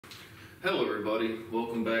Hello everybody,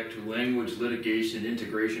 welcome back to Language Litigation and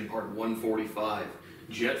Integration Part 145.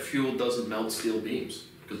 Jet fuel doesn't melt steel beams,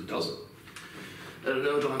 because it doesn't. I don't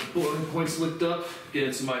know, don't have bullet points looked up. Again,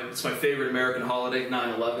 it's my favorite American holiday,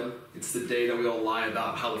 9/11. It's the day that we all lie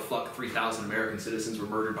about how the fuck 3,000 American citizens were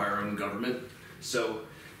murdered by our own government. So,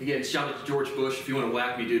 again, shout out to George Bush. If you want to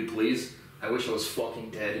whack me, dude, please. I wish I was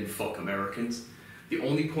fucking dead and fuck Americans. The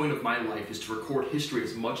only point of my life is to record history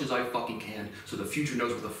as much as I fucking can so the future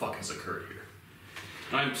knows what the fuck has occurred here.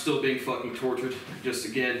 And I'm still being fucking tortured. Just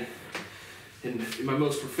again, in my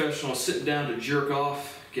most professional, sitting down to jerk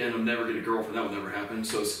off. Again, I'm never getting a girlfriend, that will never happen.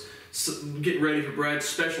 So it's getting ready for Brad's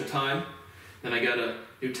special time. And I got a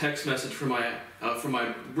new text message from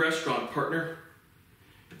my restaurant partner.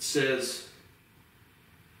 It says,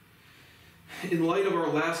 in light of our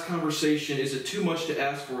last conversation, is it too much to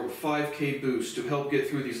ask for a 5K boost to help get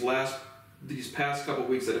through these past couple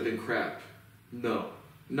weeks that have been crap? No.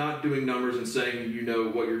 Not doing numbers and saying you know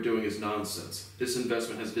what you're doing is nonsense. This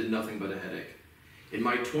investment has been nothing but a headache. In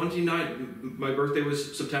my my birthday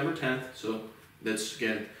was September 10th, so that's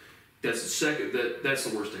the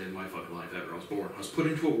worst day in my fucking life ever. I was born. I was put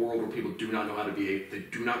into a world where people do not know how to behave. They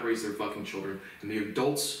do not raise their fucking children. And the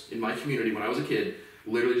adults in my community when I was a kid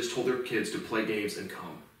literally just told their kids to play games and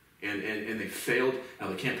come. And they failed. Now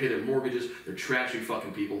they can't pay their mortgages. They're trashy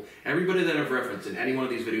fucking people. Everybody that I've referenced in any one of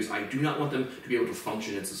these videos, I do not want them to be able to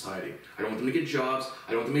function in society. I don't want them to get jobs.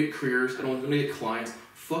 I don't want them to get careers. I don't want them to get clients.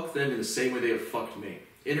 Fuck them in the same way they have fucked me.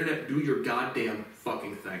 Internet, do your goddamn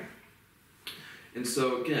fucking thing. And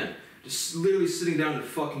so again, just literally sitting down to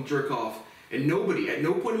fucking jerk off, and nobody, at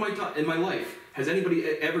no point in my life, has anybody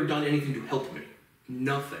ever done anything to help me.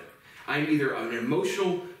 Nothing. I'm either an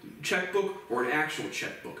emotional checkbook or an actual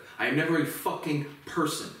checkbook. I am never a fucking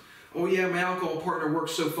person. Oh yeah, my alcohol partner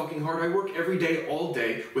works so fucking hard. I work every day, all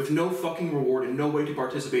day, with no fucking reward and no way to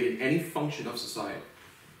participate in any function of society.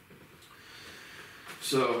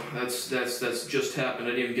 So that's just happened.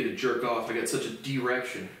 I didn't even get to jerk off. I got such a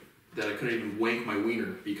direction that I couldn't even wank my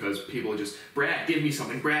wiener because people are just, Brad, give me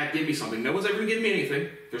something. Brad, give me something. No one's ever giving me anything.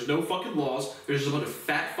 There's no fucking laws. There's just a bunch of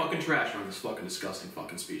fat fucking trash around this fucking disgusting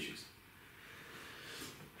fucking species.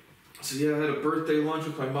 So yeah, I had a birthday lunch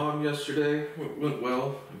with my mom yesterday. It went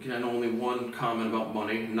well. Again, only one comment about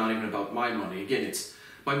money, not even about my money. Again, it's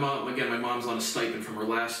my mom. Again, my mom's on a stipend from her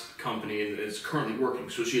last company and is currently working.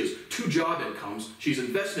 So she has 2 job incomes. She's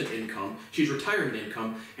investment income. She's retirement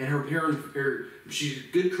income, and she's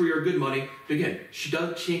good career, good money. But again, she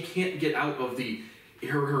can't get out of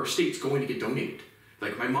her estate's going to get donated.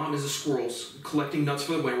 Like, my mom is a squirrel collecting nuts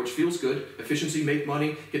for the winter, which feels good. Efficiency, make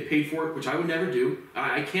money, get paid for it, which I would never do.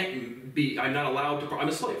 I'm not allowed to, I'm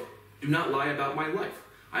a slave. Do not lie about my life.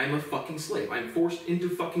 I am a fucking slave. I am forced into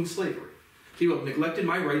fucking slavery. People have neglected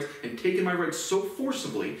my rights and taken my rights so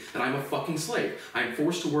forcibly that I'm a fucking slave. I am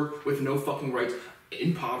forced to work with no fucking rights,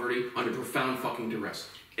 in poverty, under profound fucking duress,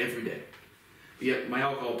 every day. Yet my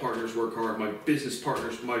alcohol partners work hard, my business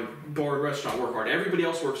partners, my bar and restaurant work hard, everybody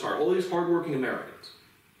else works hard, all these hardworking Americans.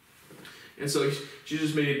 And so she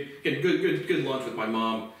just made, again, good lunch with my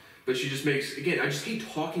mom, but she just makes, again, I just hate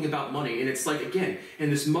talking about money, and it's like, again, in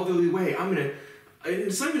this motherly way,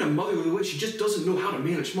 it's not even a motherly way, she just doesn't know how to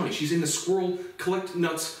manage money. She's in the squirrel collect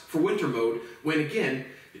nuts for winter mode, when again,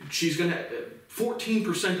 she's gonna,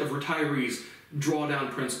 14% of retirees draw down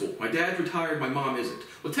principal. My dad's retired, my mom isn't.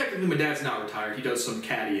 Well, technically my dad's not retired. He does some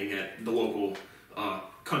caddying at the local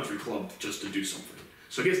country club just to do something.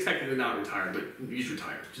 So I guess technically not retired, but he's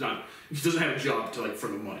retired. He doesn't have a job for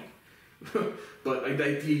the money.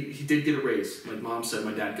 But he did get a raise. My mom said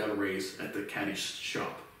my dad got a raise at the caddy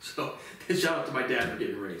shop. So shout out to my dad for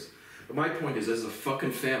getting a raise. But my point is, as a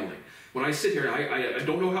fucking family, when I sit here, and I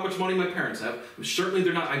don't know how much money my parents have, certainly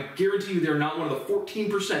they're not, I guarantee you they're not one of the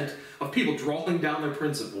 14% of people drawing down their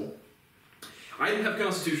principal. I don't have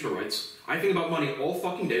constitutional rights. I think about money all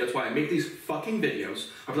fucking day. That's why I make these fucking videos.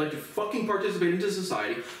 I would like to fucking participate into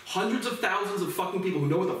society. Hundreds of thousands of fucking people who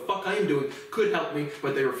know what the fuck I am doing could help me,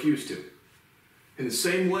 but they refuse to. In the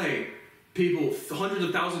same way, hundreds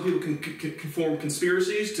of thousands of people can form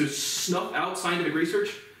conspiracies to snuff out scientific research.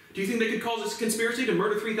 Do you think they could cause this conspiracy to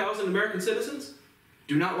murder 3,000 American citizens?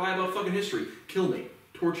 Do not lie about fucking history. Kill me.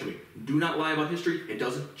 Torture me. Do not lie about history. It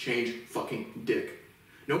doesn't change fucking dick.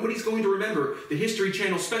 Nobody's going to remember the History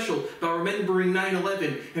Channel special about remembering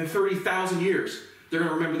 9/11 in 30,000 years. They're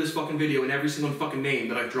going to remember this fucking video and every single fucking name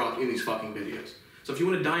that I've dropped in these fucking videos. So if you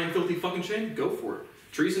want to die in filthy fucking shame, go for it.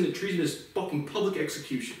 Treason is fucking public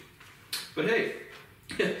execution. But hey,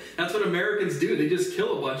 that's what Americans do. They just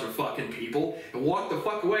kill a bunch of fucking people and walk the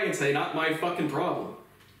fuck away and say, not my fucking problem.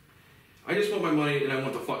 I just want my money and I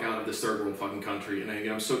want the fuck out of this third world fucking country. And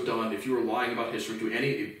again, I'm so done. If you were lying about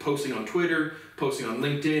history, posting on Twitter, posting on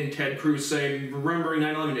LinkedIn, Ted Cruz saying, remembering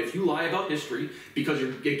 9/11, if you lie about history because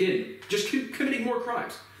you're, again, just keep committing more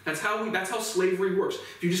crimes. That's how slavery works.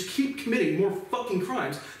 If you just keep committing more fucking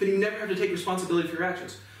crimes, then you never have to take responsibility for your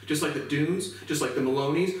actions. Just like the Dunes, just like the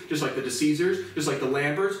Maloneys, just like the DeCaesars, just like the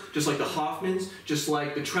Lamberts, just like the Hoffmans, just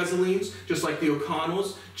like the Treselines, just like the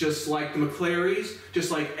O'Connells, just like the McClarys,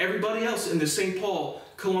 just like everybody else in the St. Paul,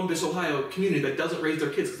 Columbus, Ohio community that doesn't raise their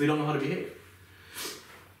kids because they don't know how to behave.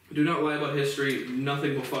 Do not lie about history.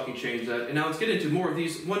 Nothing will fucking change that. And now let's get into more of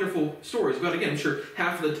these wonderful stories. But again, I'm sure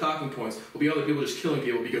half of the talking points will be other people just killing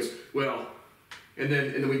people because, well... And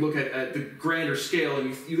then we look at the grander scale,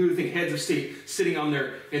 and you literally think heads of state sitting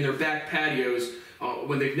in their back patios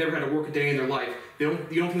when they've never had to work a day in their life. You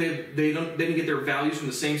don't think they didn't get their values from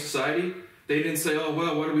the same society? They didn't say, oh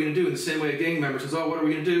well, what are we gonna do? In the same way a gang member says, oh, what are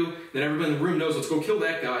we gonna do? Then everybody in the room knows, let's go kill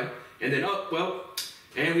that guy. And then, oh well,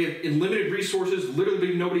 and we have unlimited resources.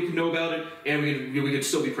 Literally nobody can know about it, and we could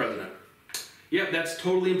still be president. Yep, that's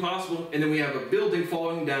totally impossible. And then we have a building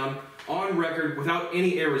falling down on record without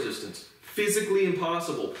any air resistance. Physically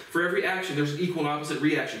impossible. For every action, there's an equal and opposite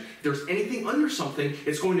reaction. If there's anything under something,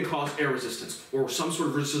 it's going to cause air resistance or some sort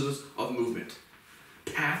of resistance of movement.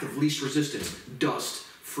 Path of least resistance, dust,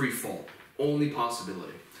 free fall. Only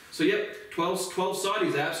possibility. So yep, 12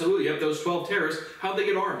 Saudis, absolutely. Yep, those 12 terrorists, how'd they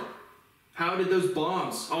get armed? How did those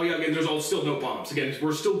bombs? Oh yeah, again, there's still no bombs. Again,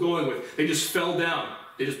 we're still going with, they just fell down.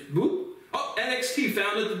 They just, whoop. Oh, NXT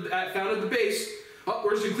founded the base. Oh,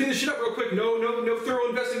 we're just gonna clean this shit up real quick. No thorough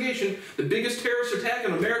investigation. The biggest terrorist attack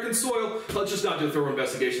on American soil. Let's just not do a thorough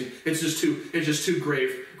investigation. It's just too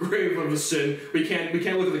grave of a sin. We can't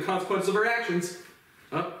look at the consequences of our actions.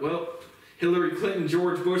 Well, Hillary Clinton,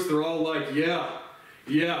 George Bush, they're all like,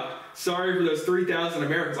 yeah. Sorry for those 3,000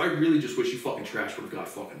 Americans. I really just wish you fucking trash would have got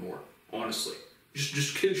fucking more. Honestly,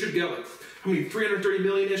 just should get like how many 330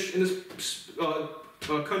 million-ish in this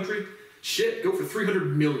country. Shit, go for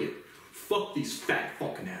 300 million. Fuck these fat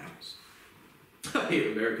fucking animals. I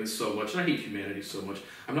hate Americans so much, and I hate humanity so much.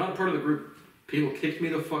 I'm not a part of the group. People kicked me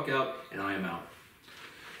the fuck out, and I am out.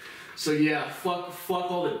 So yeah, fuck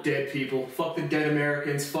all the dead people. Fuck the dead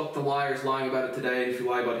Americans. Fuck the liars lying about it today. And if you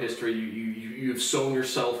lie about history, you've sown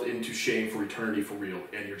yourself into shame for eternity for real,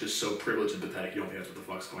 and you're just so privileged and pathetic. You don't think that's what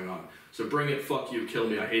the fuck's going on. So bring it. Fuck you. Kill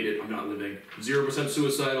me. I hate it. I'm not living. 0%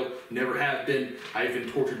 suicidal. Never have been. I've been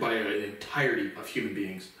tortured by an entirety of human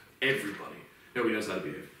beings. Everybody. Nobody knows how to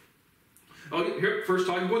behave. Oh, here, first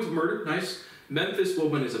talking points of murder. Nice. Memphis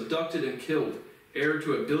woman is abducted and killed. Heir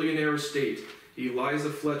to a billionaire estate.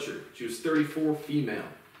 Eliza Fletcher. She was 34, female.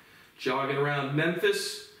 Jogging around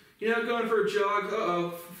Memphis. Going for a jog.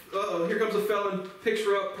 Uh-oh. Here comes a felon. Picks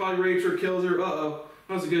her up. Probably rapes her. Kills her. Uh-oh.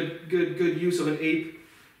 That was a good use of an ape.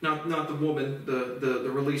 Not the woman.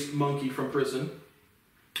 The released monkey from prison.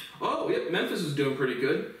 Oh, yep. Memphis is doing pretty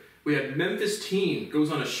good. We had Memphis teen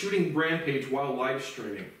goes on a shooting rampage while live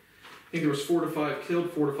streaming. I think there was 4 to 5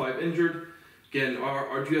 killed, 4 to 5 injured. Again,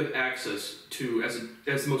 do you have access to, as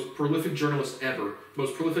the most prolific journalist ever,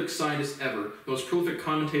 most prolific scientist ever, most prolific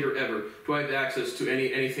commentator ever, do I have access to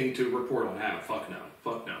anything to report on? Fuck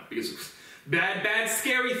no. Because bad,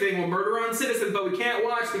 scary thing. We'll murder on citizens, but we can't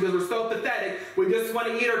watch because we're so pathetic. We just want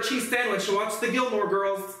to eat our cheese sandwich and watch the Gilmore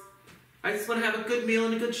Girls. I just want to have a good meal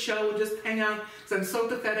and a good show and just hang out because I'm so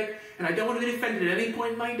pathetic and I don't want to get offended at any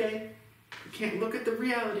point in my day. I can't look at the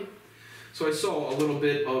reality. So I saw a little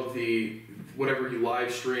bit of whatever he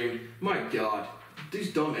live streamed. My God,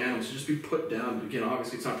 these dumb animals should just be put down. Again,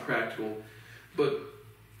 obviously it's not practical. But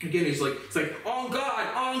again, it's like, on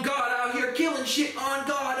God, out here killing shit, on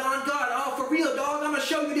God, oh, for real, dog, I'm going to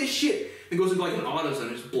show you this shit. And goes into like an AutoZone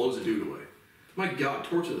and just blows a dude away. My God,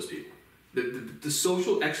 torture those people. The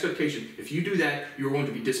social expectation, if you do that, you're going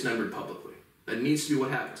to be dismembered publicly. That needs to be what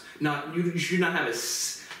happens. You should not have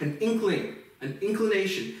an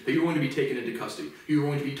inclination that you're going to be taken into custody. You're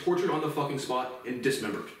going to be tortured on the fucking spot and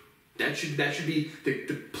dismembered. That should be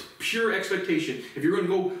the pure expectation. If you're going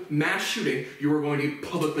to go mass shooting, you are going to be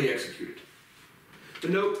publicly executed.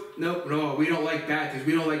 But no, we don't like bad things.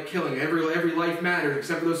 We don't like killing. Every life matters,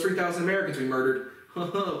 except for those 3,000 Americans we murdered.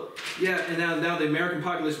 Yeah, and now the American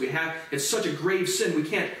populace we have, it's such a grave sin. We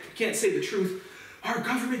can't say the truth. Our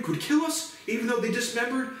government could kill us, even though they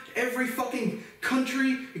dismembered every fucking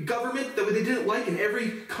country, government that they didn't like in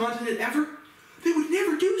every continent ever. They would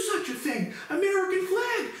never do such a thing. American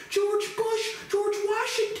flag, George Bush, George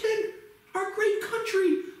Washington, our great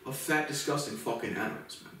country. Of fat, disgusting fucking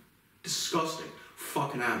animals, man. Disgusting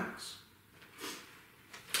fucking animals.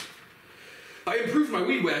 I improved my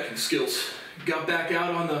weed whacking skills. got back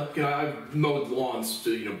out on the, I've mowed lawns,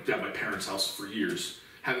 at my parents' house for years.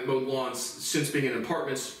 Haven't mowed lawns since being in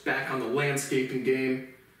apartments, back on the landscaping game.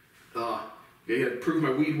 I improved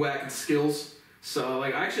my weed whacking skills. So,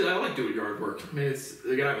 like, I like doing yard work. I mean,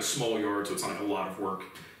 I have a small yard, so it's not like a lot of work.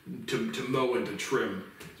 To mow and to trim,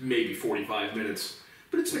 maybe 45 minutes.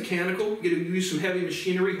 But it's mechanical. You get to use some heavy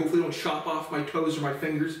machinery. Hopefully don't chop off my toes or my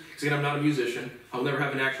fingers. Because again, I'm not a musician. I'll never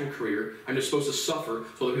have an actual career. I'm just supposed to suffer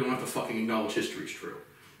so that people don't have to fucking acknowledge history's true.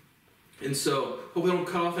 And so, hopefully don't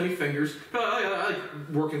cut off any fingers. But I like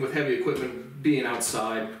working with heavy equipment, being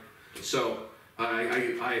outside. So,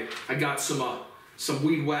 I got some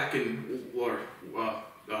weed whacking or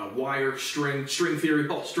wire, string theory.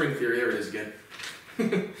 Oh, string theory, there it is again.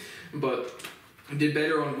 But I did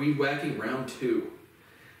better on weed whacking round 2.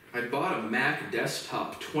 I bought a Mac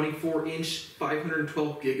desktop, 24-inch,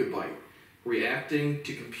 512 gigabyte, reacting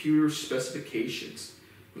to computer specifications.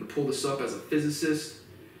 I'm gonna pull this up as a physicist.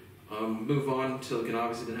 Move on until I can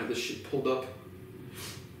obviously didn't have this shit pulled up.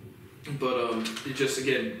 But it just,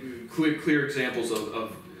 again, clear examples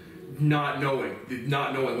of not knowing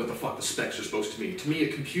what the fuck the specs are supposed to mean. To me,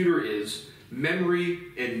 a computer is memory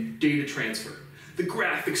and data transfer. The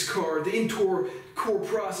graphics card, the Intel core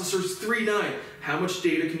processor's 3.9. How much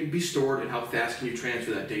data can be stored and how fast can you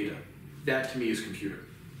transfer that data? That to me is computer.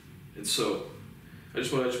 And so, I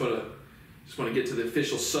just want to get to the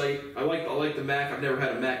official site. I like the Mac. I've never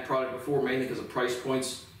had a Mac product before, mainly because of price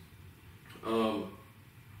points.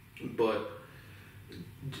 But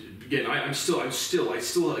again, I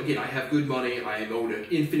have good money. I am owed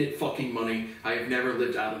infinite fucking money. I have never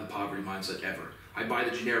lived out of the poverty mindset ever. I buy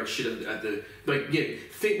the generic shit at the, like, again,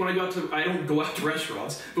 think when I don't go out to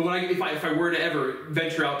restaurants, but if I were to ever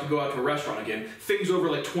venture out to go out to a restaurant again, things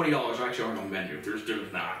over like $20 actually aren't on the menu.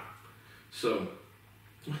 There's not. So,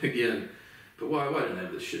 again, but why didn't I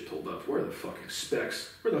have this shit pulled up? Where are the fucking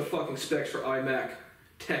specs? Where are the fucking specs for iMac?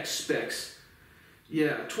 Tech specs.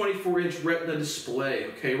 Yeah, 24-inch Retina display.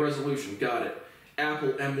 Okay, resolution, got it. Apple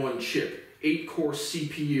M1 chip, 8-core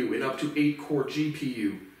CPU and up to 8-core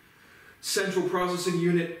GPU. Central processing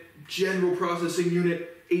unit, general processing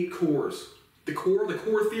unit, 8 cores. The core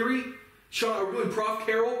theory? Sean, are we doing Prof.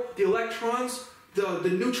 Carroll? The electrons, the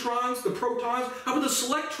neutrons, the protons? How about the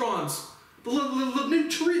selectrons? The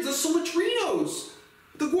neutrinos, the solitrinos,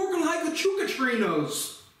 the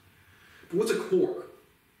Gorgonhypochucatrinos. But what's a core?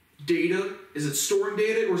 Data? Is it storing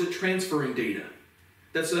data or is it transferring data?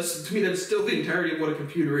 That's to me, that's still the entirety of what a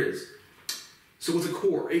computer is. So what's a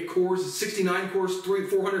core? 8 cores, 69 cores,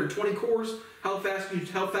 420 cores? How fast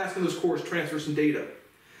can those cores transfer some data?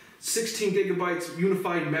 16 gigabytes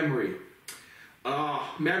unified memory.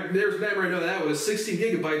 There's memory, I know that was 16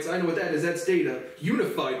 gigabytes, I know what that is, that's data.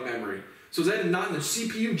 Unified memory. So is that not in the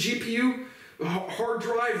CPU, GPU, hard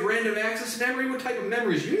drive, random access memory? What type of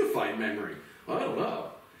memory is unified memory? I don't know.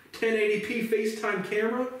 1080p FaceTime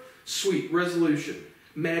camera? Sweet. Resolution.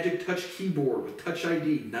 Magic Touch keyboard with Touch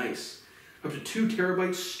ID. Nice. Up to 2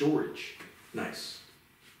 terabytes storage. Nice.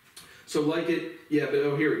 So like it, yeah, but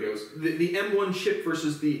oh, here it goes. The M1 chip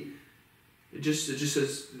versus the, it just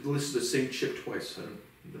says, lists the same chip twice.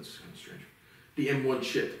 That's kind of strange. The M1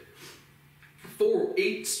 chip.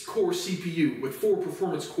 8-core CPU with 4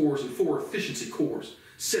 performance cores and 4 efficiency cores.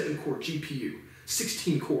 7-core GPU.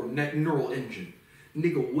 16-core neural engine.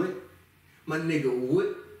 Nigga, what? My nigga,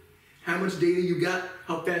 what? How much data you got?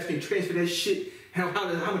 How fast can you transfer that shit? How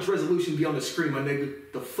much resolution be on the screen, my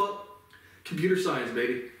nigga? The fuck? Computer science,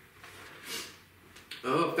 baby.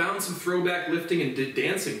 Found some throwback lifting and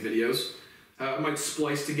dancing videos. I might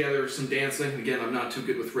splice together some dancing. Again, I'm not too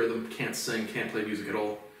good with rhythm. Can't sing, can't play music at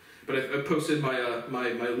all. But I posted my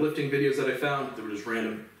lifting videos that I found. They were just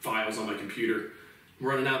random files on my computer. I'm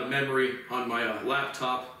running out of memory on my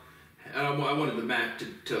laptop. And I wanted the Mac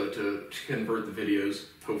to convert the videos.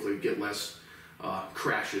 Hopefully get less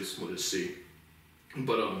crashes. We'll just see.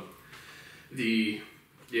 But the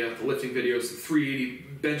lifting videos, the 380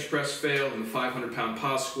 bench press fail and the 500-pound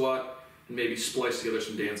pause squat, and maybe splice together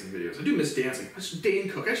some dancing videos. I do miss dancing. Dan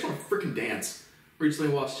Cook, I just want to freaking dance.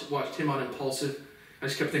 Recently watched him on Impulsive. I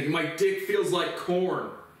just kept thinking, my dick feels like corn.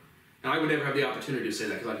 And I would never have the opportunity to say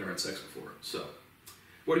that because I've never had sex before. So,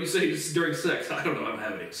 what do you say during sex? I don't know, I don't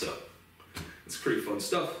have any, so it's pretty fun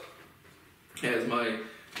stuff. As my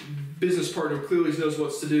business partner clearly knows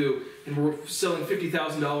what to do, and we're selling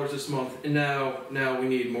 $50,000 this month, and now we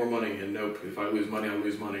need more money, and nope, if I lose money, I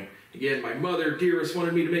lose money. Again, my mother, dearest,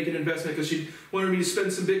 wanted me to make an investment because she wanted me to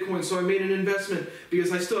spend some Bitcoin, so I made an investment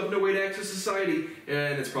because I still have no way to access society,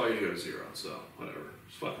 and it's probably going to go to zero, so whatever.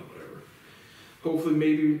 It's fucking whatever. hopefully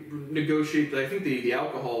maybe negotiate. I think the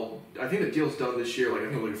alcohol. I think the deal's done this year. Like I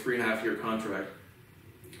think like a 3.5-year contract.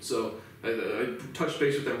 So I touched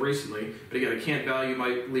base with them recently, but again, I can't value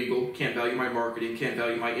my legal, can't value my marketing, can't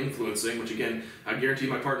value my influencing, which again, I guarantee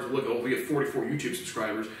my partners will look, oh, we get 44 YouTube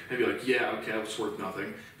subscribers, and be like, yeah, okay, that was worth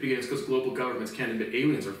nothing. But again, it's because global governments can't admit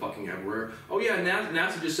aliens are fucking everywhere. Oh yeah,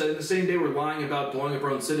 NASA just said in the same day we're lying about blowing up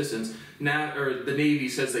our own citizens, or the Navy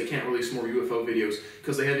says they can't release more UFO videos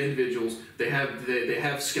because they have individuals, they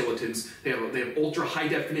have skeletons, they have ultra high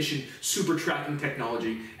definition super tracking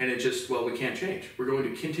technology, and it just, well, we can't change. We're going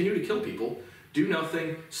to continue to kill people, do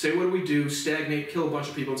nothing, say what do we do, stagnate, kill a bunch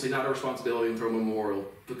of people, and say not our responsibility, and throw a memorial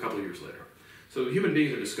a couple of years later. So human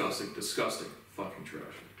beings are disgusting fucking trash.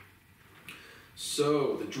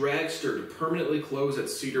 So the dragster to permanently close at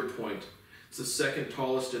Cedar Point. It's the second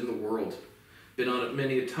tallest in the world. Been on it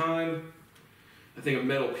many a time. I think a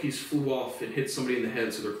metal piece flew off and hit somebody in the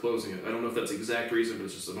head, so they're closing it. I don't know if that's the exact reason, but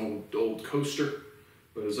it's just an old coaster.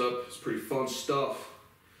 But it's up. It's pretty fun stuff.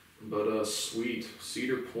 But sweet.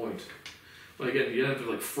 Cedar Point. Well, again, you have to have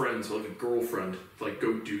like friends, or like a girlfriend, to like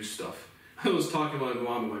go do stuff. I was talking to my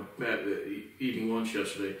mom eating lunch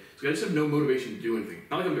yesterday. So I just have no motivation to do anything.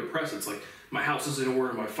 Not like I'm depressed. It's like my house is in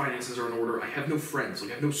order, my finances are in order. I have no friends.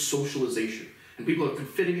 Like I have no socialization. And people have been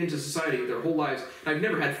fitting into society their whole lives, and I've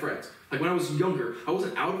never had friends. Like when I was younger, I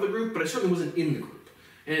wasn't out of the group, but I certainly wasn't in the group.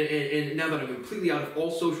 And now that I'm completely out of all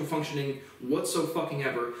social functioning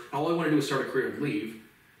whatsoever, all I want to do is start a career and leave.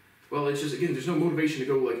 Well, it's just, again, there's no motivation to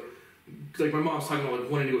go like my mom's talking about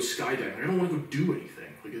like wanting to go skydiving. I don't want to go do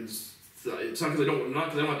anything. Like it's not because I don't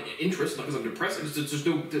have interest, not because I'm depressed. It's just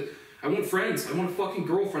no. I want friends. I want a fucking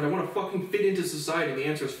girlfriend. I want to fucking fit into society. And the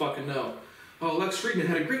answer is fucking no. Oh, Lex Friedman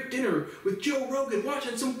had a great dinner with Joe Rogan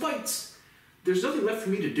watching some fights. There's nothing left for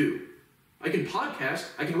me to do. I can podcast.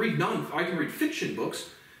 I can read fiction books.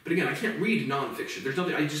 But again, I can't read nonfiction. There's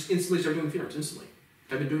nothing. I just instantly start doing theater instantly.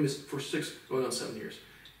 I've been doing this for going on 7 years.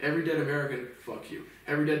 Every dead American, fuck you.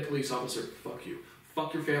 Every dead police officer, fuck you.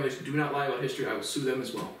 Fuck your families. Do not lie about history. I will sue them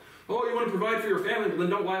as well. Oh, you want to provide for your family? Well, then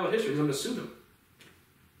don't lie about history because I'm going to sue them.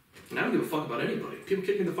 And I don't give a fuck about anybody. People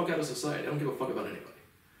kick me the fuck out of society. I don't give a fuck about anybody.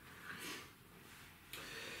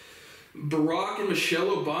 Barack and Michelle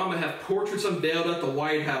Obama have portraits unveiled at the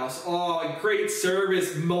White House. Oh, great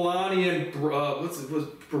service. Melania and what's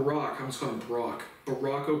Barack? I was calling him Barack.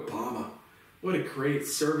 Barack Obama. What a great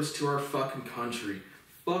service to our fucking country.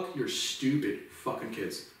 Fuck your stupid fucking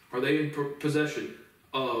kids. Are they in possession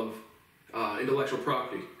of intellectual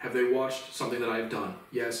property? Have they watched something that I've done?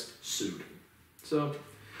 Yes, sued. So,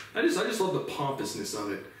 I just love the pompousness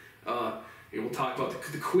of it. We'll talk about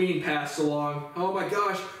the Queen passed along. Oh my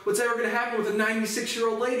gosh, what's ever going to happen with a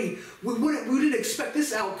 96-year-old lady? We didn't expect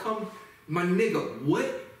this outcome. My nigga, what?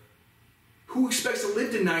 Who expects to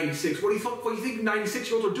live to 96? What do you think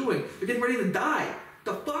 96-year-olds are doing? They're getting ready to die.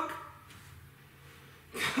 The fuck?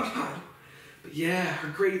 God. But yeah, her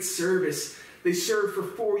great service. They served for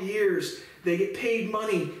 4 years. They get paid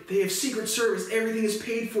money. They have secret service. Everything is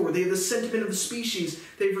paid for. They have the sentiment of the species.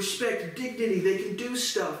 They have respect, dignity. They can do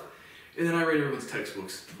stuff. And then I write everyone's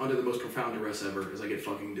textbooks under the most profound duress ever as I get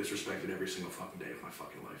fucking disrespected every single fucking day of my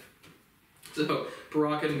fucking life. So,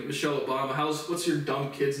 Barack and Michelle Obama, what's your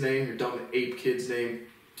dumb kid's name? Your dumb ape kid's name?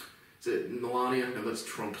 Is it Melania? No, that's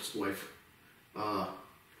Trump's wife. I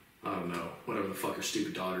don't know. Whatever the fuck her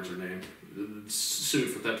stupid daughters are named. Sued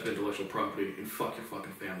for theft of intellectual property, and fuck your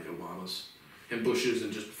fucking family, Obamas. And Bushes,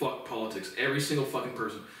 and just fuck politics. Every single fucking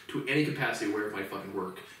person, to any capacity aware of my fucking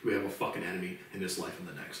work, we have a fucking enemy in this life and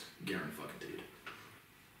the next. Guaranteed fucking dude.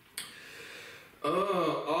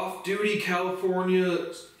 Off-duty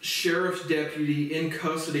California sheriff's deputy in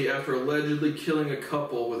custody after allegedly killing a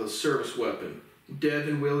couple with a service weapon.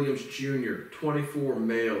 Devin Williams Jr., 24,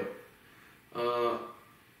 male.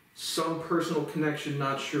 Some personal connection,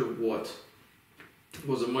 not sure what.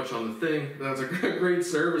 Wasn't much on the thing. That's a great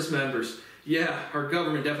service members. Yeah, our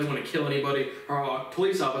government definitely want to kill anybody. Our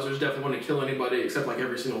police officers definitely want to kill anybody, except like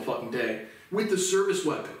every single fucking day. With the service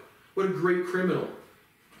weapon. What a great criminal.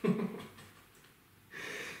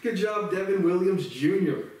 Good job, Devin Williams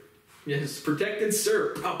Jr. Yes, protected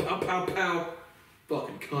sir. Pow, pow, pow, pow.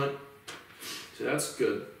 Fucking cunt. So that's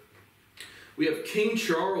good. We have King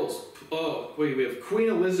Charles. Oh, wait, we have Queen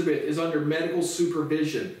Elizabeth is under medical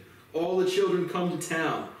supervision. All the children come to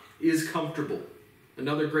town. Is comfortable.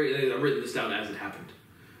 Another great, I've written this down as it happened.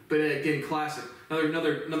 But again, classic.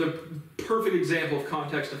 Another perfect example of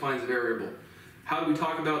context defines a variable. How do we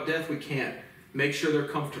talk about death? We can't. Make sure they're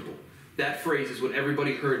comfortable. That phrase is what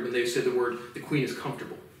everybody heard when they said the word, the queen is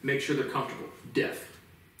comfortable. Make sure they're comfortable. Death.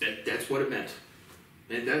 That's what it meant.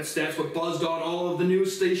 And that's what buzzed on all of the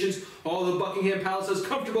news stations. All the Buckingham Palace says,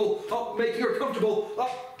 comfortable. Oh, make her comfortable.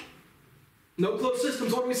 Oh. No closed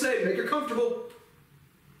systems. What do we say? Make her comfortable.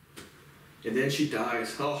 And then she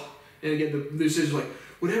dies. Oh. And again, this is like,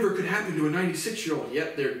 whatever could happen to a 96-year-old.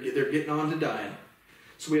 Yep, they're getting on to dying.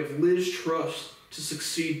 So we have Liz Truss to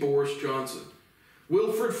succeed Boris Johnson.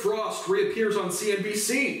 Wilfred Frost reappears on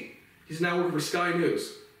CNBC. He's now working for Sky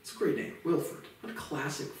News. It's a great name, Wilfred. What a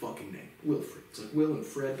classic fucking name, Wilfred. It's like Will and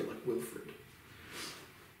Fred, but like Wilfred.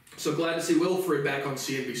 So glad to see Wilfred back on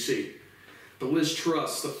CNBC. But Liz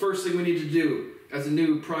Truss, the first thing we need to do as the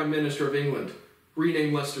new Prime Minister of England,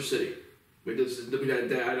 rename Leicester City.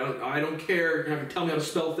 I don't care. You have to tell me how to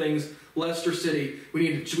spell things. Leicester City. We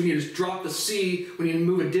need to drop the C. We need to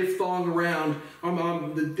move a diphthong around.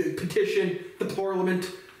 The petition, the Parliament,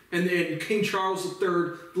 and then King Charles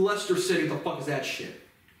III. Leicester City. The fuck is that shit?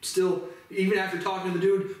 Still, even after talking to the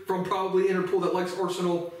dude from probably Interpol that likes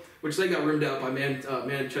Arsenal, which they got rimmed out by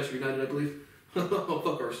Manchester United, I believe. Oh,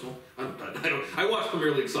 fuck Arsenal. I watch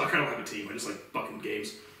Premier League soccer. I don't have a team. I just like fucking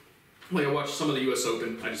games. Like, I watch some of the U.S.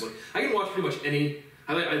 Open. I can watch pretty much any.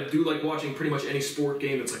 I do like watching pretty much any sport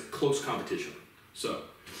game that's like close competition. So,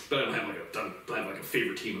 but I don't have like a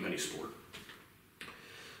favorite team of any sport.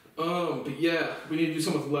 But yeah, we need to do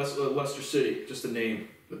something with Leicester City. Just the name,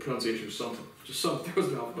 the pronunciation, or something. Just something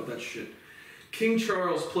throws me off about that shit. King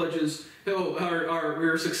Charles pledges. We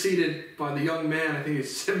were succeeded by the young man. I think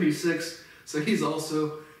he's 76. So he's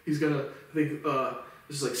gonna. I think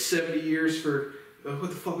this is like 70 years for. What the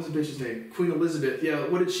fuck was the bitch's name? Queen Elizabeth. Yeah,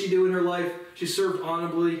 what did she do in her life? She served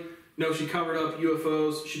honorably. No, she covered up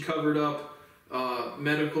UFOs. She covered up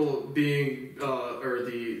medical being, or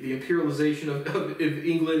the imperialization of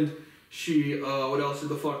England. She, what else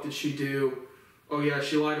the fuck did she do? Oh yeah,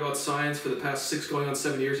 she lied about science for the past 6 going on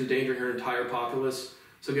 7 years, endangering her entire populace.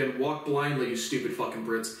 So again, walk blindly, you stupid fucking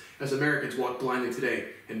Brits. As Americans walk blindly today,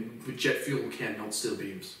 and with jet fuel can't melt steel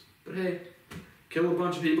beams. But hey, kill a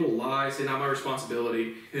bunch of people, lie, say not my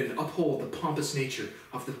responsibility, and then uphold the pompous nature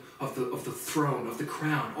of the throne, of the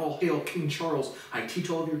crown. All hail King Charles. I teach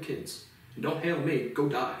all of your kids. And don't hail me, go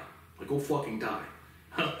die. Like, go fucking die.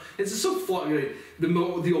 It's just so funny. The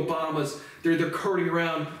Obamas, they're carting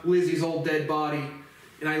around Lizzie's old dead body,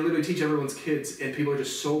 and I literally teach everyone's kids, and people are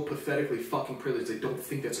just so pathetically fucking privileged. They don't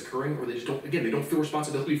think that's occurring, or they just don't, again, they don't feel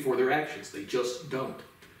responsibility for their actions. They just don't.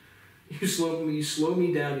 You slow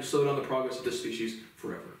me down, you slow down the progress of this species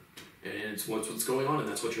forever. And it's what's going on, and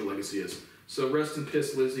that's what your legacy is. So rest in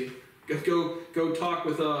peace, Lizzie. Go talk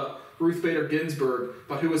with Ruth Bader Ginsburg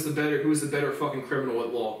about who is the better fucking criminal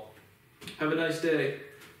at law. Have a nice day.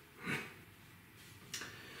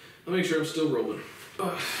 I'll make sure I'm still rolling.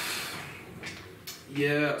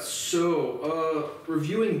 Yeah, so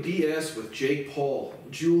reviewing BS with Jake Paul,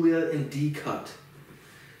 Julia, and D-Cut.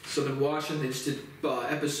 So I've been watching, they just did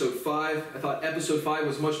episode 5. I thought episode 5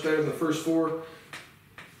 was much better than the first 4.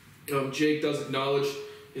 Jake does acknowledge,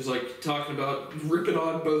 he's like talking about ripping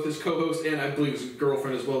on both his co-host and I believe his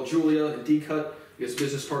girlfriend as well, Julia and D-Cut, his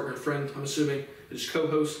business partner and friend, I'm assuming, his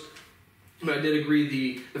co-host. But I did agree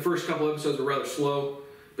the first couple episodes were rather slow,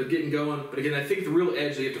 but getting going. But again, I think the real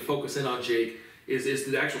edge that you have to focus in on, Jake, is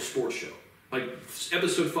the actual sports show. Like,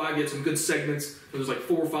 episode 5, you had some good segments. There was like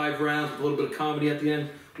 4 or 5 rounds with a little bit of comedy at the end.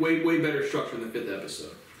 Way better structure than the 5th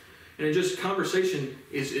episode. And it just, conversation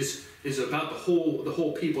is about the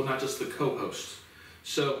whole people, not just the co-hosts.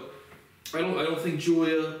 So I don't think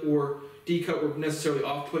Julia or D-Cut were necessarily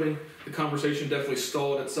off-putting. The conversation definitely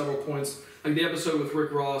stalled at several points. Like the episode with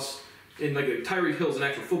Rick Ross, and like Tyreek Hill's an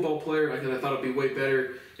actual football player. I thought it'd be way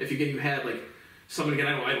better if you had like someone, again,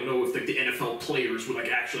 I don't know if like the NFL players would like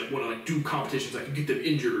actually like want to like do competitions that could get them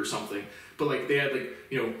injured or something. But like they had like,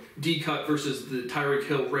 you know, D-Cut versus the Tyreek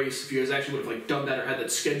Hill race. If you guys actually would have like done that or had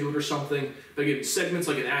that scheduled or something. But again, segments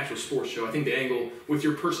like an actual sports show. I think the angle with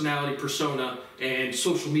your personality, persona, and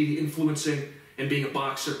social media influencing and being a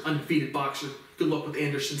boxer, undefeated boxer. Good luck with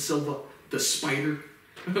Anderson Silva, the Spider.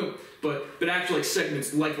 but actual like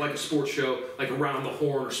segments like a sports show, like Around the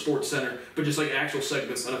Horn or Sports Center, but just like actual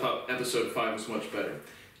segments. And I thought episode 5 was much better.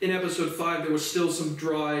 In episode 5, there was still some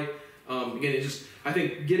dry. Again, it just, I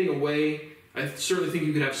think getting away. I certainly think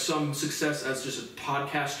you could have some success as just a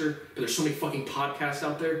podcaster, but there's so many fucking podcasts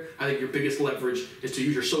out there. I think your biggest leverage is to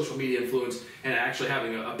use your social media influence and actually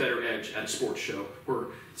having a better edge at a sports show where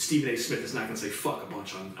Stephen A. Smith is not going to say fuck a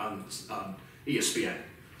bunch on ESPN.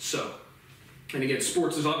 So, and again,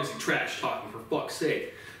 sports is obviously trash talking, for fuck's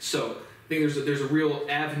sake. So I think there's a real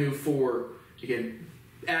avenue for, again,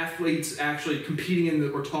 athletes actually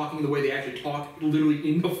competing or talking the way they actually talk literally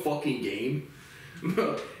in the fucking game.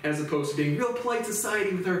 as opposed to being real polite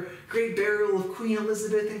society with our great burial of Queen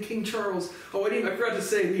Elizabeth and King Charles. Oh, I forgot to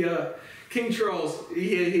say the King Charles.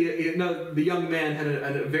 The young man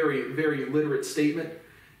had a very, very literate statement.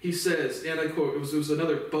 He says, and I quote, it was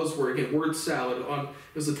another buzzword again, word salad.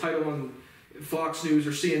 It was a title on Fox News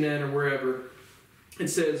or CNN or wherever. It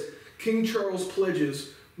says, King Charles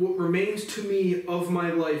pledges what remains to me of my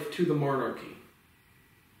life to the monarchy.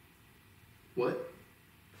 What?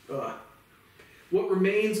 What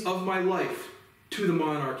remains of my life to the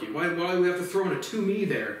monarchy? Why do we have to throw in a to me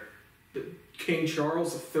there? King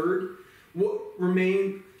Charles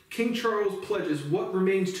III? King Charles pledges what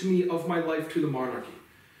remains to me of my life to the monarchy.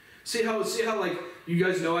 See how like you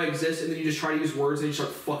guys know I exist and then you just try to use words and you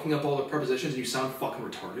start fucking up all the prepositions and you sound fucking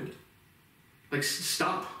retarded? Like,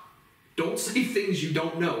 stop. Don't say things you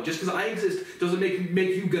don't know. Just because I exist doesn't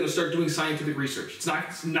make you gonna start doing scientific research.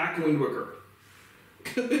 It's not going to occur.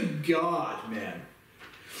 Good God, man.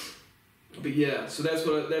 But yeah, so that's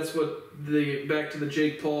what the back to the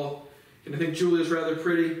Jake Paul. And I think Julia's rather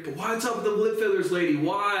pretty. But what's up with the lip fillers, lady?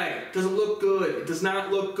 Why? It doesn't look good. It does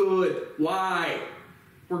not look good. Why?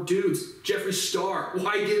 We're dudes. Jeffree Star.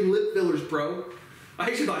 Why get lip fillers, bro? I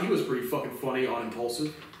actually thought he was pretty fucking funny on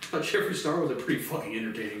Impulsive. I thought Jeffree Star was a pretty fucking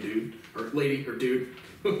entertaining dude. Or lady, or dude.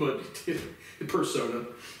 But the persona.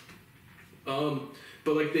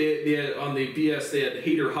 But like they had on the BS, they had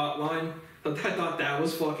hater hotline. I thought that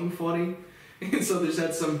was fucking funny. And so they just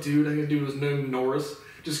had some dude, I think the dude was named Norris,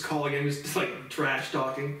 just calling him, just like trash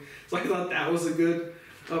talking. So I thought that was a good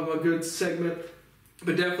segment.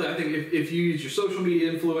 But definitely, I think if you use your social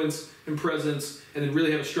media influence and presence, and then really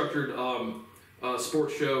have a structured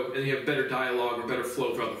sports show, and you have better dialogue or better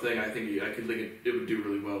flow throughout the thing, I think it would do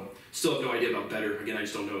really well. Still have no idea about better. Again, I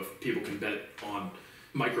just don't know if people can bet on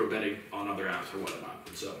micro betting on other apps or whatnot.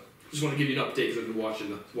 So just want to give you an update because I've been watching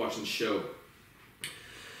the show.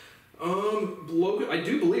 I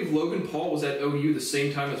do believe Logan Paul was at OU the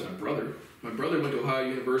same time as my brother. My brother went to Ohio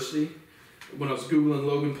University. When I was Googling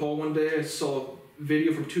Logan Paul one day, I saw a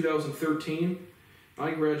video from 2013.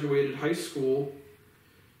 I graduated high school,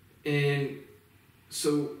 and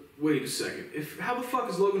so wait a second. How the fuck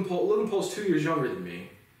is Logan Paul? Logan Paul's 2 years younger than me,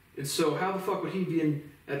 and so how the fuck would he be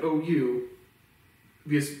at OU?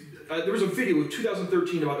 Because there was a video of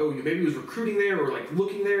 2013 about OU. Maybe he was recruiting there or like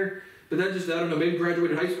looking there, but that just, I don't know, maybe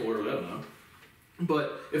graduated high school or I don't know.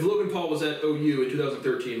 But if Logan Paul was at OU in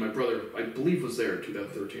 2013, my brother, I believe, was there in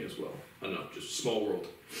 2013 as well. I don't know, just a small world.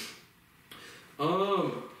 I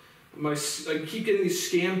keep getting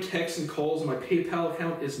these scam texts and calls, and my PayPal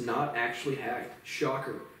account is not actually hacked.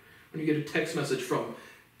 Shocker. When you get a text message from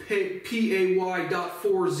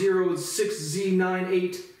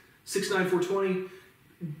pay.406Z98699420,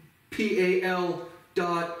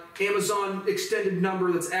 PAL.Amazon extended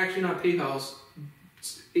number that's actually not PayPal's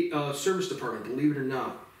service department, believe it or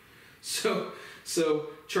not. So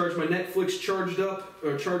charged my Netflix charged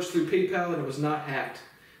through PayPal, and it was not hacked.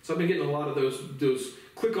 So I've been getting a lot of those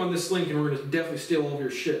click on this link and we're going to definitely steal all of your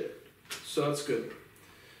shit. So that's good.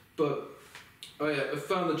 But I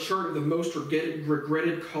found the chart of the most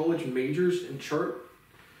regretted college majors in chart.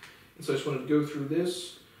 And so I just wanted to go through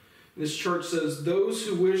this. This chart says, those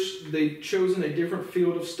who wish they'd chosen a different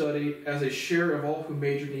field of study as a share of all who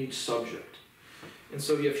majored in each subject. And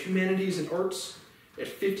so you have humanities and arts. At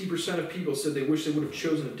 50% of people said they wish they would have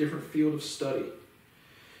chosen a different field of study.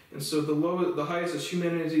 And so the highest is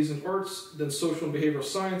humanities and arts, then social and behavioral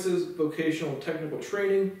sciences, vocational and technical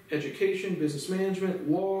training, education, business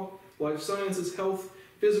management, law, life sciences, health,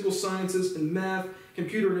 physical sciences, and math,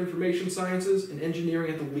 computer and information sciences, and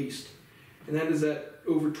engineering at the least. And that is at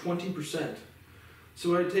over 20%. So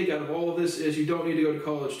what I take out of all of this is you don't need to go to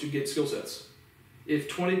college to get skill sets. If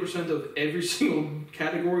 20% of every single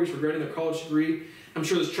category is regretting their college degree, I'm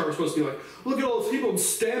sure this chart was supposed to be like, look at all those people in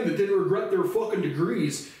STEM that didn't regret their fucking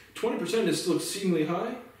degrees. 20% is still exceedingly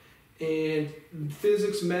high. And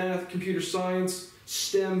physics, math, computer science,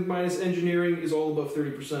 STEM minus engineering is all above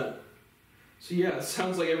 30%. So yeah, it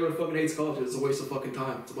sounds like everyone fucking hates college. It's a waste of fucking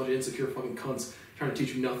time. It's a bunch of insecure fucking cunts trying to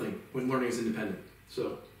teach you nothing when learning is independent.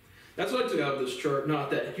 So that's what I took out of this chart.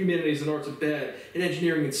 Not that humanities and arts are bad and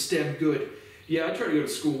engineering and STEM good. Yeah, I tried to go to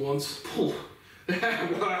school once.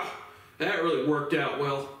 Wow, that really worked out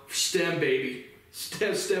well. STEM, baby.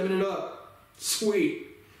 Stemming it up. Sweet.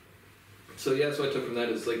 So yeah, that's what I took from that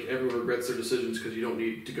is like everyone regrets their decisions because you don't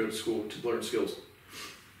need to go to school to learn skills.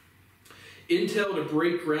 Intel to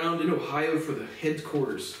break ground in Ohio for the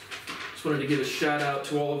headquarters. Just wanted to give a shout out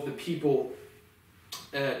to all of the people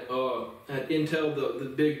at Intel, the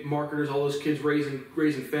big marketers, all those kids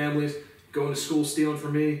raising families. going to school, stealing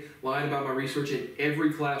from me, lying about my research in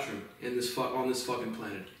every classroom in this on this fucking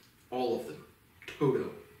planet. All of them.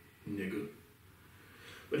 Toto, nigga.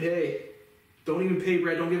 But hey, don't even pay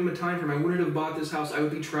Brad. Don't give him a time frame. I wouldn't have bought this house. I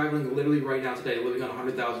would be traveling literally right now today, living on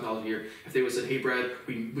 $100,000 a year. If they would have said, hey Brad,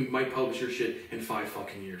 we might publish your shit in 5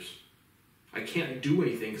 fucking years. I can't do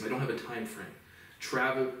anything because I don't have a time frame.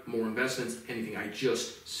 Travel, more investments, anything. I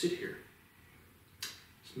just sit here.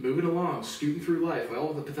 Just moving along, scooting through life.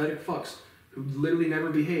 All of the pathetic fucks who literally never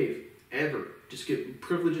behave, ever. Just get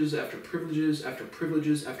privileges after privileges after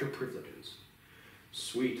privileges after privileges.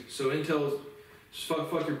 Sweet. So Intel,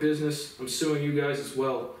 fuck your business. I'm suing you guys as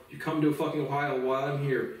well. You come to fucking Ohio while I'm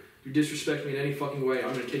here. You disrespect me in any fucking way,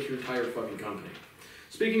 I'm going to take your entire fucking company.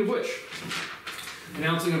 Speaking of which,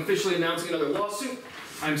 officially announcing another lawsuit.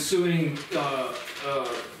 I'm suing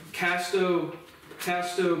Casto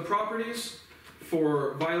Properties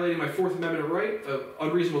for violating my Fourth Amendment right of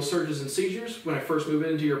unreasonable searches and seizures when I first moved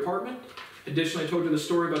into your apartment. Additionally, I told you the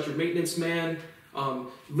story about your maintenance man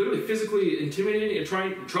literally physically intimidating and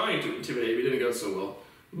trying to intimidate me. It didn't go so well.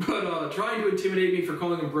 But trying to intimidate me for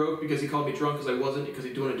calling him broke because he called me drunk because I wasn't, because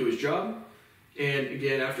he didn't do his job. And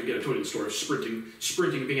again, I told you the story of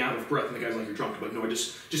sprinting, being out of breath, and the guy's like, you're drunk. I'm like, no, I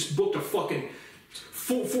just booked a fucking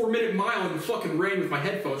 4-minute mile in the fucking rain with my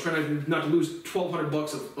headphones, trying not to lose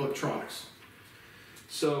 $1,200 of electronics.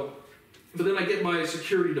 So, but then I get my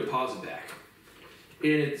security deposit back.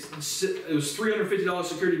 And it was $350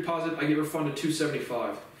 security deposit, I get refunded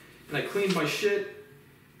 $275. And I cleaned my shit,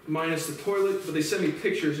 minus the toilet, but they sent me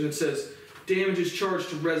pictures and it says, damages charged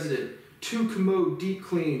to resident, 2 commode deep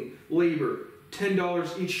clean, labor,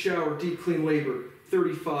 $10 each shower, deep clean labor,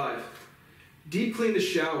 $35. Deep clean the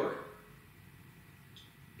shower.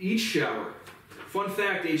 Each shower. Fun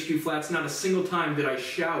fact, HQ Flats, not a single time did I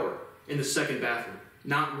shower in the second bathroom.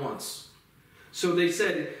 Not once. So they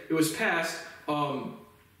said it was past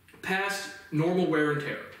normal wear and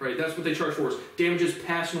tear, right? That's what they charge for, is damages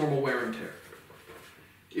past normal wear and tear.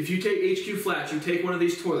 If you take HQ Flats, you take one of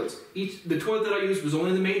these toilets. The toilet that I used was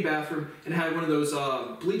only in the main bathroom and had one of those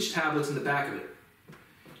bleach tablets in the back of it.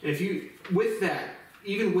 And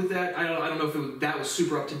even with that, I don't know if that was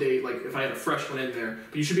super up to date, like if I had a fresh one in there,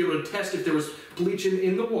 but you should be able to test if there was bleach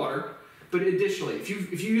in the water. But additionally, if you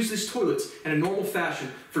use these toilets in a normal fashion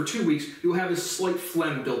for 2 weeks, you'll have this slight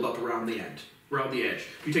phlegm build up around the edge.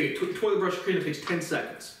 You take a toilet brush cleaner, it takes 10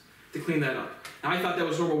 seconds to clean that up. And I thought that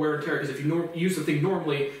was normal wear and tear, because if you use the thing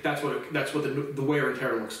normally, that's what the wear and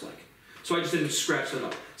tear looks like. So I just didn't scratch that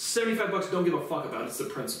up. $75, don't give a fuck about it, it's the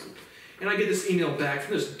principle. And I get this email back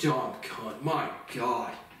from this dumb cunt, my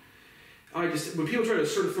God. When people try to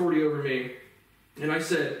assert authority over me, and I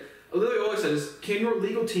said, literally all I said is, can your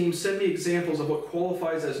legal team send me examples of what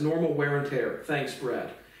qualifies as normal wear and tear? Thanks, Brad.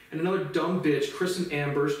 And another dumb bitch, Kristen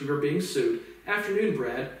Amberst, you are being sued. Afternoon,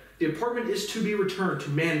 Brad. The apartment is to be returned to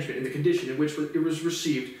management in the condition in which it was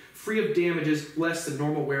received, free of damages less than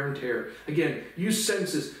normal wear and tear. Again, use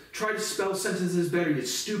sentences. Try to spell sentences better, you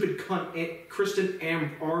stupid cunt, Kristen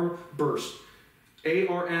Armburst.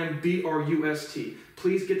 Armbrust.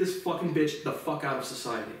 Please get this fucking bitch the fuck out of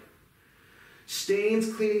society.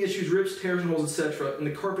 Stains, cleaning issues, rips, tears, and holes, etc. In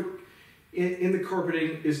the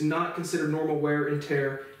carpeting is not considered normal wear and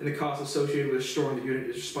tear, and the cost associated with restoring the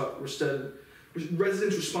unit is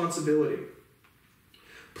resident's responsibility.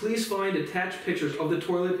 Please find attached pictures of the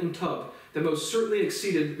toilet and tub that most certainly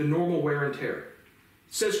exceeded the normal wear and tear.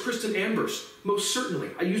 It says Kristen Amberst. Most certainly.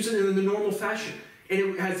 I use it in the normal fashion. And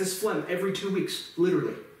it has this phlegm every 2 weeks.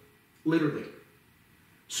 Literally.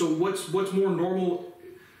 So what's more normal?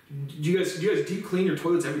 Do you guys deep clean your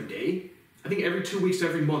toilets every day? I think every 2 weeks to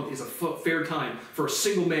every month is a fair time for a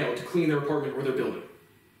single male to clean their apartment or their building.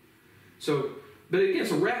 So, but again,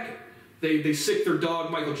 it's a racket. They sick their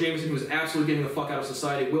dog, Michael Jameson, who was absolutely getting the fuck out of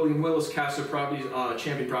society. William Willis, Castle Properties,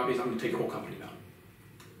 Champion Properties, I'm going to take the whole company down.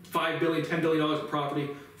 $5 billion, $10 billion of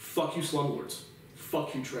property. Fuck you, slumlords.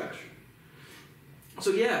 Fuck you, trash.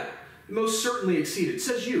 So yeah, most certainly exceeded. It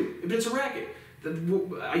says you, but it's a racket.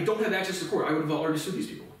 I don't have access to court. I would have already sued these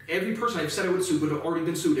people. Every person I've said I would sue would have already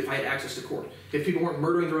been sued if I had access to court. If people weren't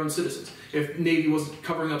murdering their own citizens. If Navy wasn't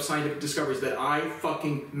covering up scientific discoveries that I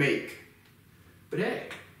fucking make. But hey.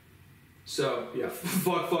 So, yeah,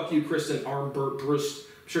 fuck you, Kristen Armbrust.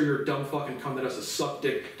 I'm sure you're a dumb fucking cunt that has to suck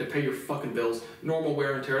dick to pay your fucking bills. Normal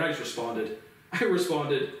wear and tear. And I just responded.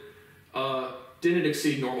 Didn't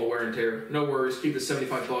exceed normal wear and tear. No worries, keep the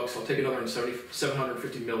 $75. I'll take another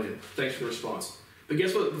 $750 million. Thanks for the response. But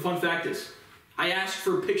guess what the fun fact is? I asked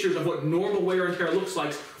for pictures of what normal wear and tear looks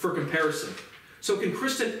like for comparison. So can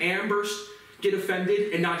Kristen Amberst get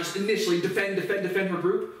offended and not just initially defend her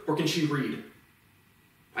group? Or can she read?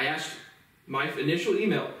 I asked her. My initial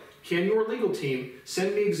email, can your legal team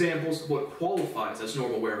send me examples of what qualifies as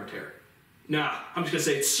normal wear and tear? Nah, I'm just gonna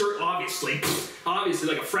say it's obviously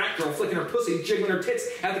like a frat girl flicking her pussy, jiggling her tits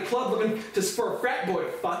at the club looking just for a frat boy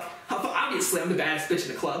to fuck. Obviously, I'm the baddest bitch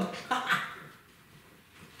in the club.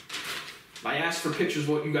 I asked for pictures of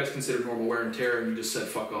what you guys consider normal wear and tear, and you just said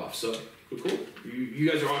fuck off. So, cool.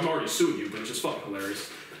 You guys I'm already suing you, but it's just fucking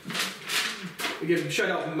hilarious. Again, shout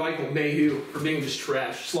out Michael Mayhew for being just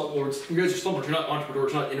trash. Slutlords. You guys are slutlords. You're not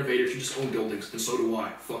entrepreneurs, you're not innovators, you just own buildings, and so do I.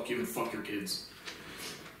 Fuck you and fuck your kids.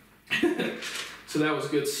 So that was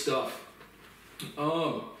good stuff.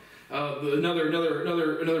 Another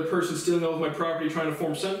person stealing all of my property trying to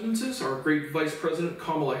form sentences, our great Vice President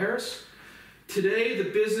Kamala Harris. Today, the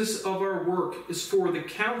business of our work is for the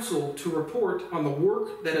council to report on the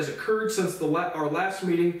work that has occurred since our last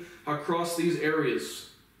meeting across these areas.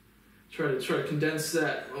 Try to condense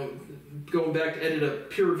that. Going back to edit a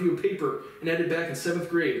peer review paper and edit back in 7th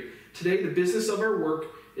grade. Today, the business of our work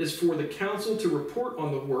is for the council to report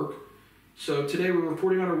on the work. So today we're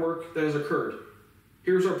reporting on our work that has occurred.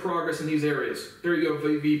 Here's our progress in these areas. There you go,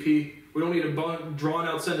 VP. We don't need drawn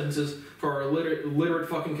out sentences for our illiterate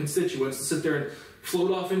fucking constituents to sit there and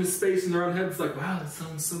float off into space in their own heads like, wow, that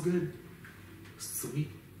sounds so good. Sweet.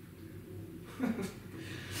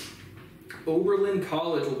 Oberlin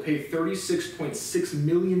College will pay $36.6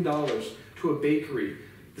 million to a bakery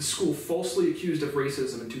the school falsely accused of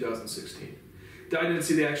racism in 2016. I didn't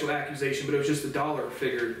see the actual accusation, but it was just a dollar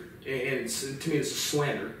figure, and to me it's a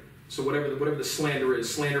slander. So whatever the slander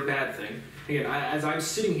is, slander bad thing. Again, as I'm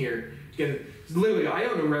sitting here, again, literally I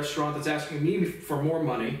own a restaurant that's asking me for more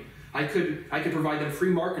money. I could provide them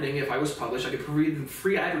free marketing if I was published. I could provide them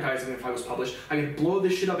free advertising if I was published. I could blow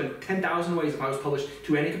this shit up in 10,000 ways if I was published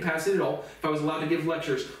to any capacity at all. If I was allowed to give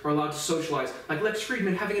lectures or allowed to socialize. Like Lex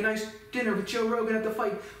Friedman having a nice dinner with Joe Rogan at the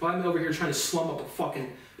fight. While I'm over here trying to slum up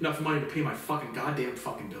enough money to pay my fucking goddamn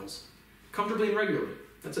fucking bills. Comfortably and regularly.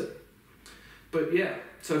 That's it. But yeah,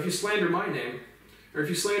 so if you slander my name, or if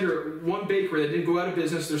you slander one bakery that didn't go out of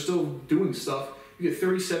business, they're still doing stuff, you get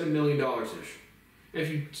 $37 million-ish. And if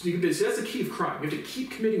you can say that's the key of crime. You have to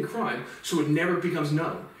keep committing crime so it never becomes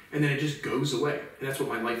known. And then it just goes away. And that's what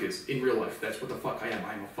my life is in real life. That's what the fuck I am.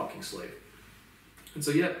 I'm a fucking slave. And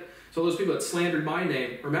so yeah, so those people that slandered my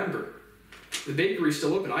name, remember, the bakery's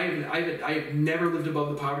still open. I have never lived above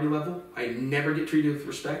the poverty level. I never get treated with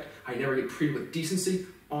respect. I never get treated with decency,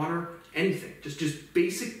 honor, anything. Just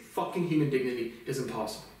basic fucking human dignity is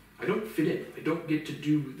impossible. I don't fit in. I don't get to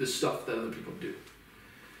do the stuff that other people do.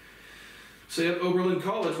 So yep, Oberlin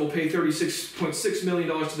College will pay $36.6 million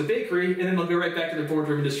to the bakery, and then they'll go right back to the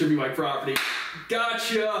boardroom and distribute my property.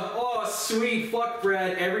 Gotcha! Oh, sweet. Fuck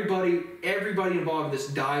Brad. Everybody involved in this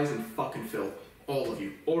dies in fucking filth. All of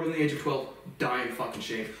you. Older than the age of 12, die in fucking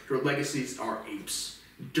shame. Your legacies are apes.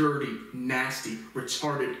 Dirty, nasty,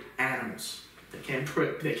 retarded animals. They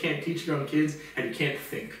can't teach your own kids, and you can't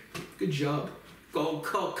think. Good job. Go,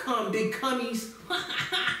 come, big cummies.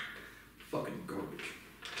 Fucking garbage.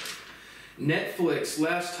 Netflix,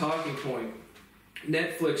 last talking point.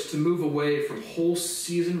 Netflix to move away from whole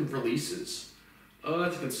season releases.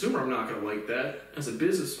 As a consumer, I'm not going to like that. As a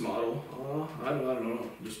business model, I don't know.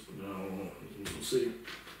 We'll see.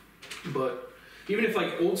 But even if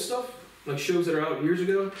like old stuff, like shows that are out years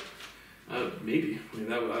ago, maybe. I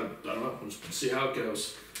mean, I don't know. We'll just see how it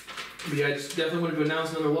goes. But yeah, I just definitely wanted to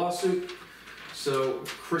announce another lawsuit. So,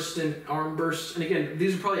 Kristen Armburst, and again,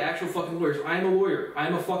 these are probably actual fucking lawyers. I am a lawyer. I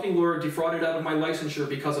am a fucking lawyer defrauded out of my licensure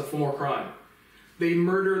because of more crime. They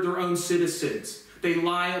murder their own citizens. They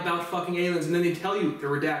lie about fucking aliens, and then they tell you they're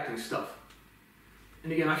redacting stuff.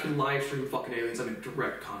 And again, I can live stream fucking aliens. I'm in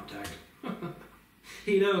direct contact.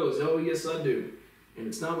 He knows. Oh, yes, I do. And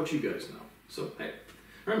it's not what you guys know. So, hey,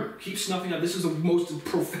 remember, keep snuffing out. This is the most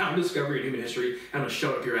profound discovery in human history. I'm going to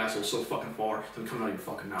shove up your asshole so fucking far it's going to come out of your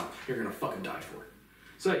fucking mouth. You're going to fucking die for it.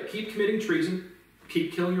 So, hey, keep committing treason.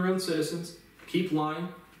 Keep killing your own citizens. Keep lying.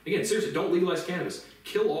 Again, seriously, don't legalize cannabis.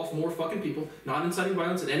 Kill off more fucking people. Not inciting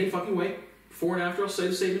violence in any fucking way. Before and after, I'll say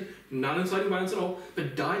the statement. Not inciting violence at all.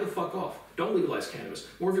 But die the fuck off. Don't legalize cannabis.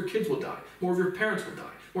 More of your kids will die. More of your parents will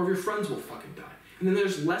die. More of your friends will fucking die. And then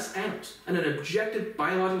there's less animals. And an objective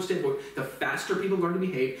biological standpoint, the faster people learn to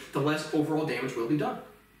behave, the less overall damage will be done.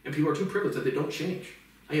 And people are too privileged that they don't change.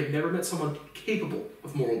 I have never met someone capable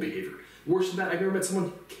of moral behavior. Worse than that, I've never met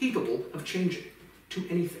someone capable of changing to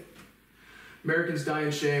anything. Americans die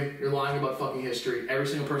in shame. You're lying about fucking history. Every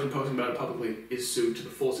single person posting about it publicly is sued to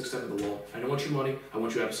the fullest extent of the law. I don't want your money. I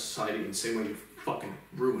want you out of society in the same way you fucking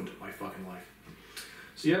ruined my fucking life.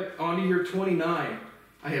 So yep, on to year 29.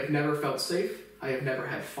 I have never felt safe. I have never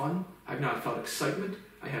had fun. I've not felt excitement.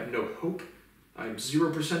 I have no hope. I am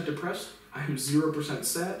 0% depressed. I am 0%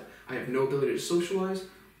 sad. I have no ability to socialize.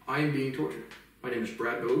 I am being tortured. My name is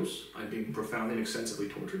Brad Bose. I'm being profoundly and extensively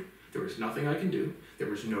tortured. There is nothing I can do.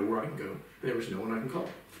 There is nowhere I can go. And there is no one I can call.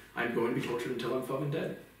 I'm going to be tortured until I'm fucking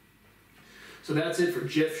dead. So that's it for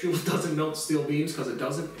jet fuel doesn't melt steel beams, because it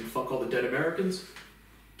doesn't, and fuck all the dead Americans.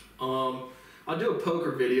 I'll do a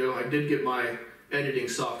poker video. I did get my editing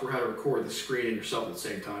software how to record the screen and yourself at the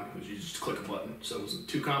same time, which you just click a button, so it wasn't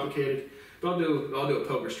too complicated. But I'll do a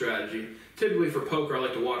poker strategy. Typically for poker, I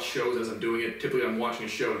like to watch shows as I'm doing it. Typically I'm watching a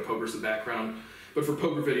show and poker's the background. But for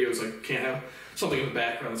poker videos, I can't have something in the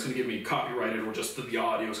background that's going to give me copyrighted, or just the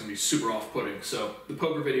audio is going to be super off-putting. So the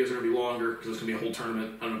poker videos are going to be longer because it's going to be a whole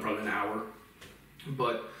tournament. I don't know, probably an hour.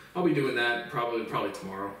 But I'll be doing that probably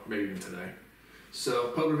tomorrow, maybe even today. So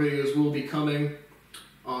poker videos will be coming.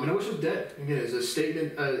 And I wish I was dead. Again, as a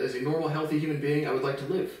statement, as a normal, healthy human being, I would like to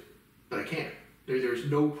live, but I can't.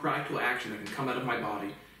 There's no practical action that can come out of my body,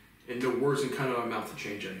 and no words can come out of my mouth to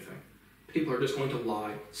change anything. People are just going to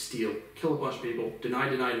lie, steal, kill a bunch of people, deny,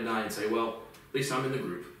 and say, well, at least I'm in the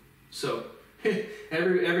group. So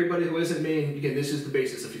everybody who isn't me, and again, this is the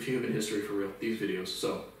basis of human history for real, these videos.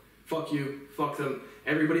 So fuck you, fuck them.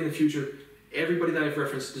 Everybody in the future, everybody that I've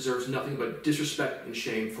referenced deserves nothing but disrespect and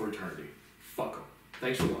shame for eternity. Fuck them.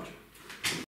 Thanks for watching.